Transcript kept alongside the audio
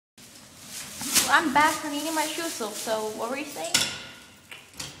I'm back from eating my shusel. So what were you saying?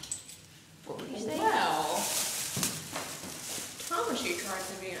 What were you saying? Well, Tamashi tried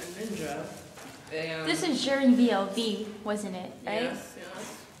to be a ninja. And This is during VLV, wasn't it? Right? Yes.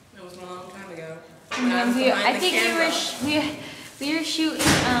 It was a long time ago. And then I think we were shooting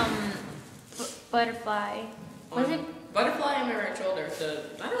butterfly. Was it? Butterfly on my right shoulder. So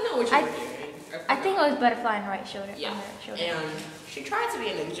I don't know which one we're doing. I think it was butterfly on the right shoulder. Yeah. On the right shoulder. And she tried to be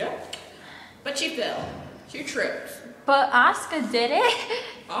a ninja, but she fell. She tripped. But Asuka did it.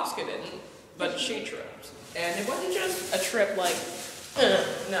 Asuka didn't, but she tripped. And it wasn't just a trip like,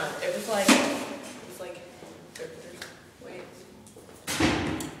 no, it was like, wait.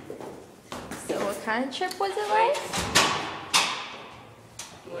 So what kind of trip was it like?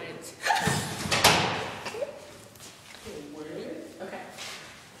 Wait. Okay.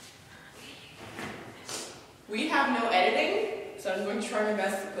 We have no editing, so I'm going to try my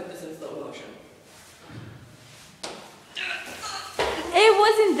best to put this in slow motion. It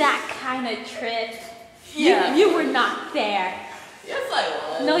wasn't that kind of trip. Yeah. You were not there. Yes, I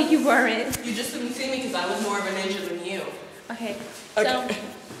was. No, you weren't. You just didn't see me because I was more of a ninja than you. Okay. Okay.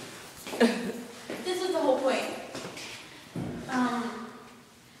 So this was the whole point.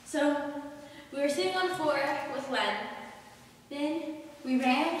 So we were sitting on the floor with Len. Then we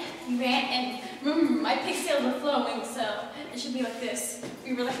ran, and my pigtails were flowing, so it should be like this.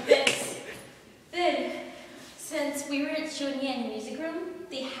 We were like this. Then, since we were shooting it in the music room,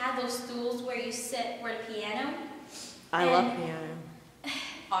 they had those stools where you sit where the piano. I love piano.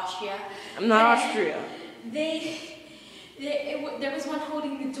 Austria. I'm not Austria. There was one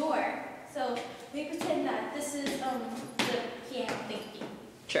holding the door. So we pretend that this is the piano thingy.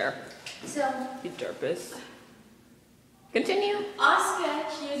 Sure. So You derpus. Continue. Asuka,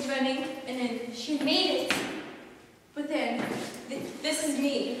 she was running, and then she made it. But then this is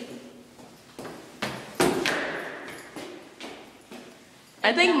me.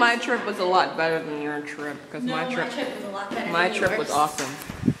 I think my trip was a lot better than your trip because No, my trip was a lot better. my than trip yours. was awesome.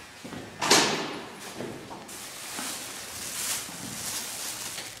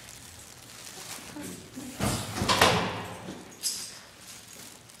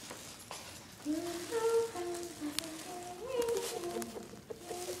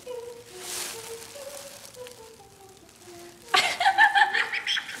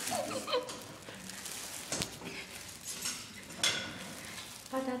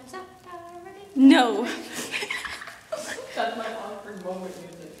 No. That's my awkward moment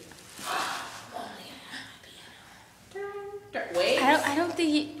music. Wait. I don't think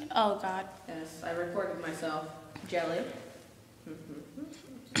he. Oh God. Yes, I recorded myself. Jelly.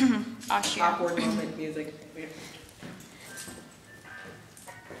 Austria. Awkward moment music.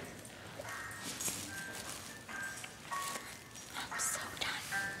 I'm so done.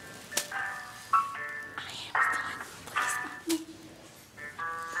 I am done. Please help me.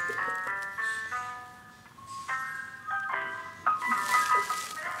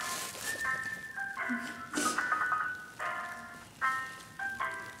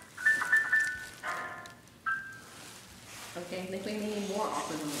 Okay, I think we need more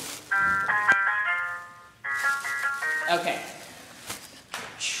awkward moments. Okay.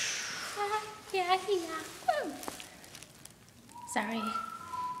 Yeah. Woo. Sorry.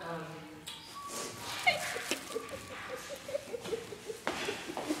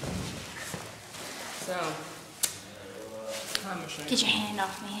 So, Tamashi. Get your hand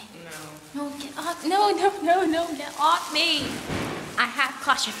off me. No. No, get off. No, get off me. I have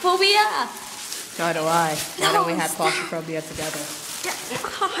claustrophobia. So do I. Why No, don't we have stop. claustrophobia together? Get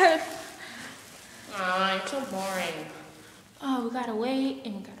off. Aw, it's so boring. Oh, we gotta wait,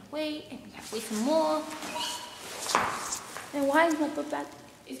 and we gotta wait, and we gotta wait some more. And why is my book back?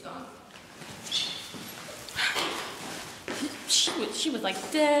 He's gone. She was like,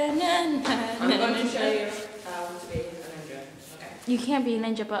 da, na, na, I'm na, going na, to show na. you how to be a ninja. Okay. You can't be a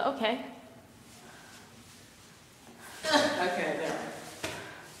ninja, but okay. Okay, there.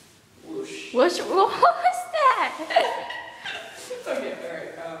 Whoosh. What was that? Okay,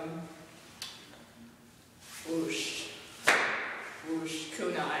 alright. Whoosh. Whoosh.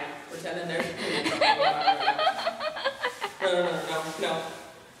 Kunai. Pretending there's a kunai. No.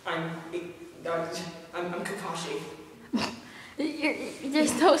 I'm Kakashi.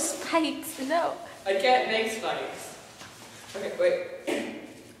 There's no spikes, no. I can't make spikes. Okay, wait.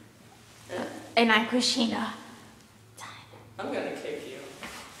 And I'm Kushina. I'm gonna kick you.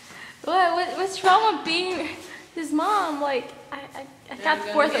 What's wrong with being his mom? Like, I thought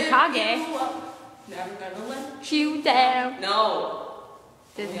the fourth Hokage. Never gonna let You down. No.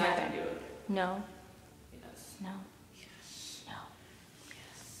 Didn't We have happen. to do it. No. Yes. No. Yes. No.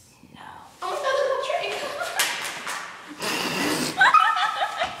 Yes. No. Oh, no,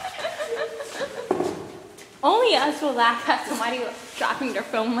 Only us will laugh at somebody dropping their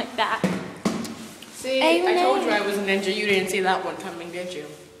phone like that. See, Hey, I told Renee. you I was a ninja. You didn't see that one coming, did you?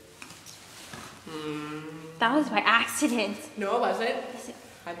 That was by accident. No, it wasn't. Yes, it-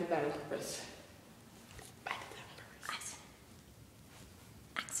 I did that on purpose. I did that on purpose.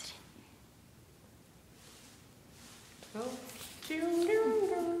 Accident. Oh.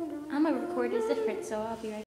 I'm gonna record this different, so I'll be right